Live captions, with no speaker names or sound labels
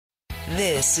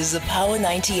This is a Power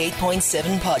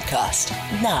 98.7 podcast.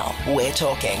 Now we're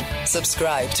talking.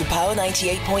 Subscribe to Power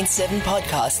 98.7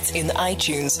 podcasts in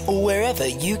iTunes or wherever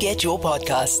you get your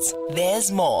podcasts.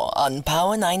 There's more on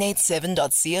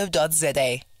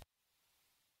power987.co.za.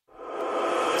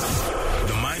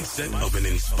 The mindset of an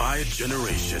inspired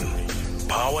generation.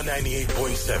 Power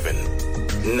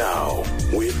 98.7. Now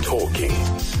we're talking.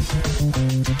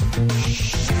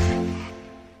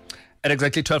 At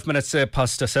exactly 12 minutes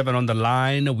past 7 on the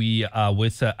line, we are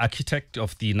with architect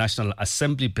of the National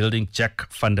Assembly building,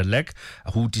 Jack van der Lek,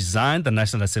 who designed the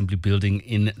National Assembly building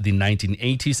in the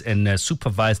 1980s and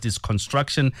supervised its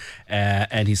construction.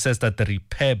 And he says that the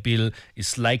repair bill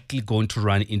is likely going to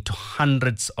run into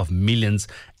hundreds of millions,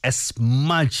 as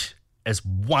much as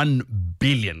 1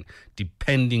 billion,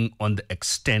 depending on the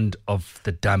extent of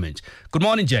the damage. Good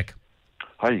morning, Jack.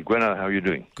 Hi, Gwenna. How are you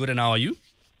doing? Good, and how are you?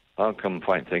 I'm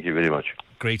fine. Thank you very much.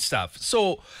 Great stuff.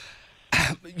 So,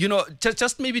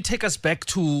 just maybe take us back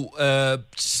to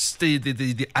just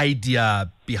the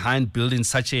idea behind building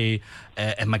such a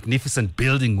magnificent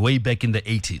building way back in the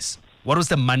 80s. What was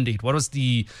the mandate? What was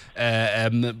the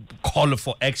call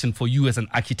for action for you as an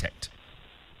architect?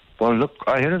 Well, look,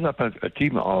 I headed up a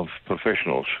team of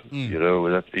professionals,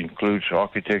 that includes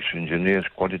architects, engineers,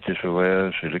 quantity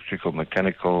surveyors, electrical,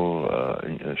 mechanical,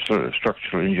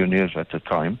 structural engineers at the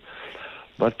time.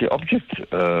 But the object,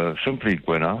 simply,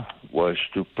 Gwenna, was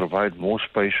to provide more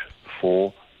space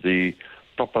for the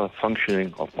proper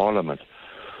functioning of Parliament,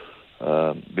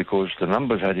 because the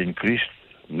numbers had increased,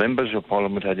 members of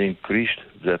Parliament had increased,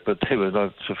 but there was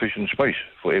not sufficient space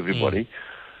for everybody.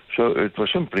 So it was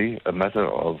simply a matter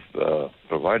of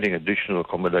providing additional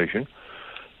accommodation,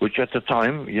 which at the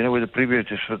time, with the previous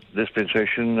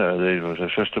dispensation, there was a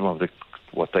system of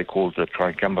what they called the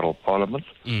tricameral parliament.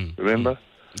 Remember?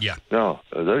 Yeah. Now,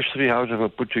 those three houses were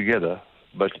put together,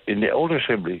 but in the old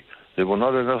assembly, there were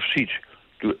not enough seats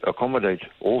to accommodate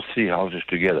all three houses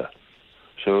together.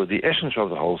 So the essence of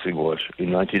the whole thing was,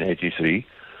 in 1983,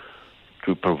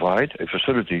 to provide a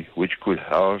facility which could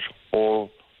house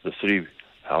all the three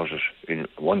houses in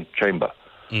one chamber.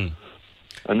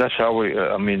 And that's how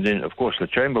then of course the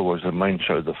chamber was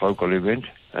the focal event,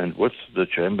 and with the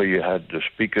chamber you had the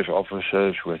speaker's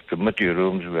offices, we had committee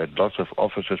rooms, we had lots of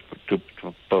offices to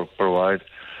provide,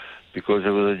 because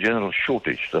there was a general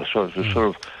shortage. The sort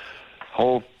of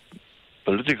whole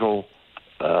political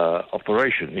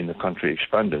operation in the country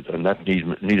expanded, and that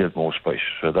needed more space.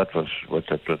 So that was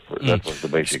that was the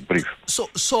basic brief. So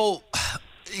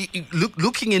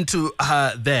looking into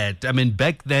that,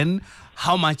 back then,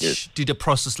 how much did a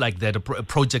process like that, a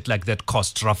project like that,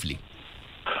 cost roughly?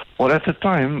 Well, at the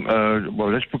time,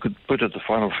 let's put at the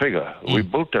final figure. We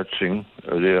built that thing,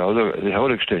 the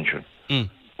whole extension,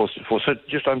 for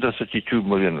just under 32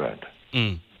 million rand.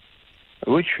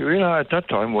 Which, at that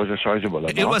time was a sizable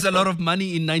amount. It was a lot of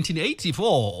money in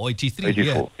 1984 or 83.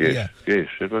 84, yes,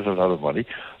 it was a lot of money.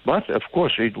 But, of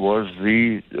course, it was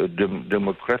the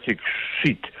democratic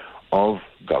seat of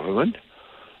government.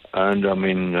 And,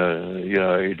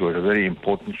 it was a very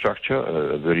important structure,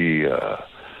 a very,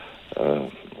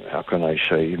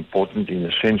 important in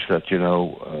the sense that,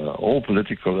 all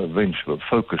political events were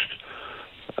focused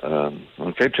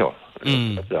on Cape Town,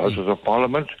 at the Houses of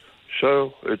Parliament.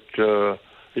 So it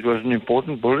was an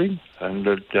important building, and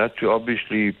it had to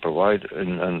obviously provide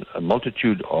a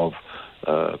multitude of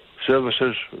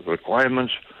services,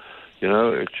 requirements.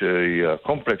 It's a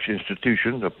complex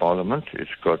institution, the Parliament.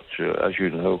 It's got, as you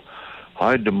know,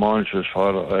 high demands as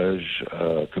far as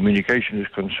communication is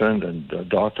concerned, and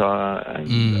data and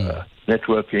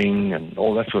networking and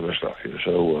all that sort of stuff.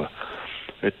 So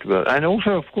and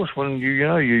also, of course, when you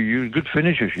use good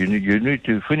finishes, you need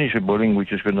to finish a building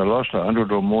which is going to last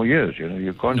 100 or more years.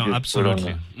 You can't just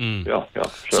absolutely.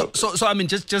 So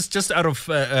just out of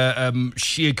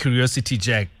sheer curiosity,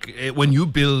 Jack, when you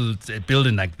build a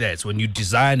building like that, when you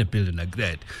design a building like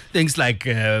that, things like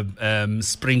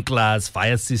sprinklers,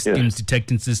 fire systems,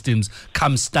 detecting systems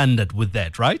come standard with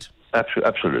that, right?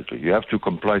 Absolutely. You have to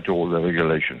comply to all the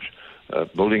regulations.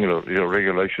 Building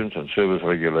regulations and service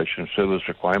regulations, service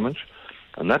requirements.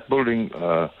 And that building,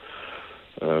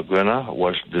 Gwenna,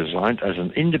 was designed as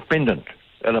an independent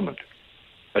element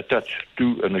attached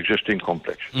to an existing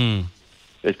complex.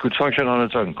 It could function on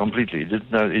its own completely.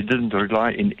 It didn't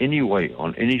rely in any way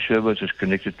on any services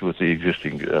connected with the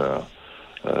existing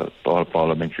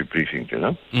parliamentary precinct,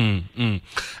 And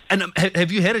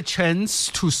have you had a chance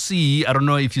to see, I don't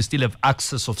know if you still have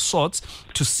access of sorts,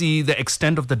 to see the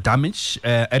extent of the damage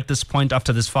at this point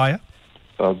after this fire?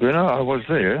 Gwenna, I was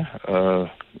there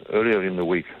earlier in the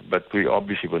week, but we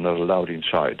obviously were not allowed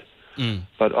inside.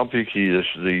 But obviously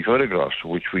the photographs,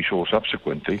 which we saw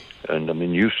subsequently, and I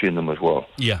mean, you've seen them as well,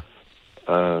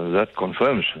 that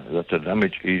confirms that the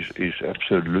damage is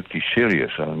absolutely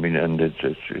serious. I mean, and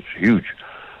it's huge.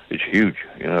 It's huge.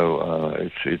 You know,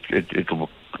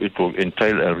 it will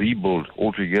entail a rebuild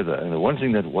altogether. And the one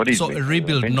thing that worries me... So a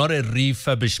rebuild, not a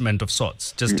refurbishment of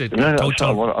sorts? Just a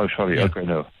total... Yeah. Okay,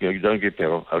 no. Yeah, don't get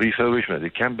there. A refurbishment.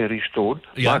 It can be restored,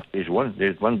 but there's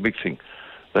one big thing.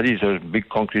 That is those big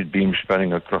concrete beams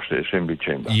spanning across the assembly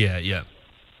chamber. Yeah.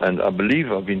 And I believe,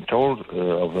 I've been told,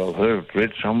 I've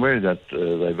read somewhere that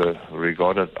they were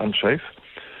regarded unsafe.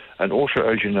 And also,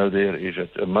 as you know, there is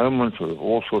at the moment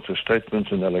all sorts of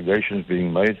statements and allegations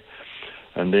being made.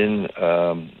 And then,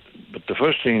 but the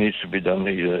first thing needs to be done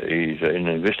is an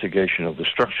investigation of the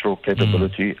structural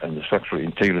capability and the structural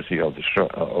integrity of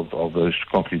those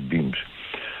concrete beams.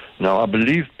 Now, I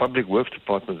believe Public Works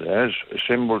Department has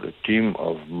assembled a team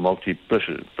of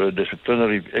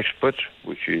multidisciplinary experts,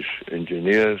 which is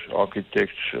engineers,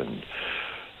 architects, and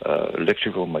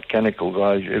electrical, mechanical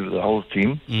guys, the whole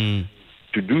team,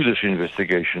 to do this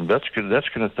investigation. That's going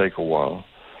to take a while.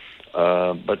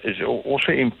 But it's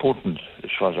also important,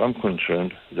 as far as I'm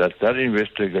concerned, that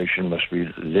investigation must be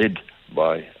led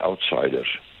by outsiders.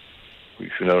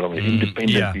 If you know what I mean,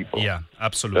 independent people. Yeah,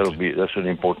 absolutely. That's an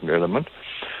important element,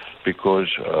 because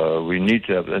we need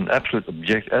to have an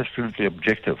absolutely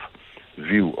objective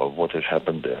view of what has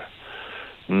happened there.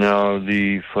 Now,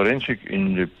 the forensic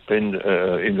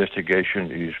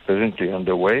investigation is presently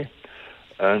underway.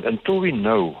 And until we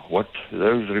know what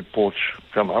those reports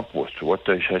come up with, what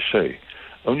they say,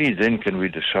 only then can we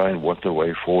decide what the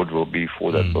way forward will be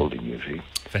for that building, you see.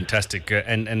 Fantastic.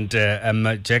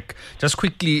 Jack, just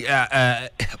quickly,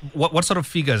 what sort of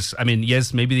figures? I mean,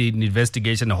 yes, maybe the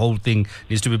investigation, the whole thing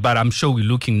needs to be, but I'm sure we're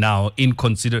looking now, in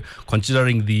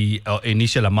considering the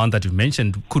initial amount that you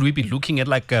mentioned, could we be looking at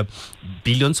like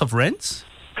billions of rands?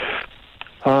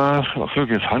 Look,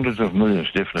 it's hundreds of millions,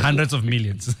 definitely. Hundreds of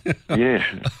millions. Yes.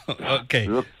 Okay.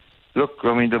 Look,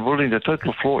 I mean, the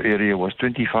total floor area was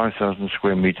 25,000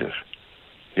 square meters.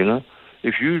 You know,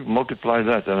 if you multiply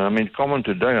that, and I mean, common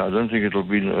today, I don't think it'll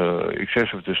be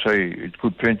excessive to say it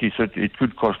could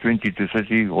cost 20 to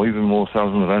 30 or even more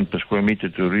thousand rand per square meter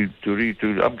to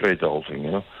upgrade the whole thing.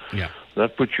 You know. Yeah.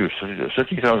 That puts you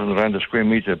 30,000 rand a square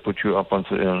meter, puts you up on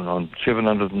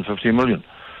 750 million.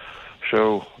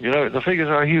 So, you know, the figures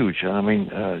are huge. I mean,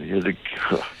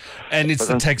 and it's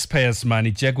the taxpayers' money.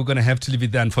 Jack, we're going to have to leave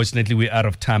it there. Unfortunately, we're out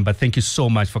of time. But thank you so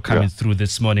much for coming through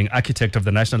this morning. Architect of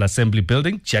the National Assembly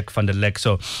Building, Jack van der Lek.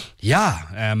 So,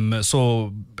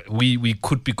 so we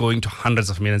could be going to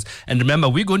hundreds of millions. And remember,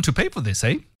 we're going to pay for this,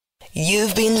 eh?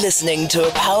 You've been listening to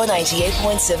a Power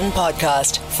 98.7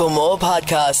 podcast. For more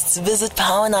podcasts, visit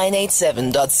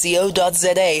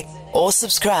power987.co.za or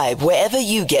subscribe wherever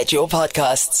you get your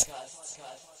podcasts.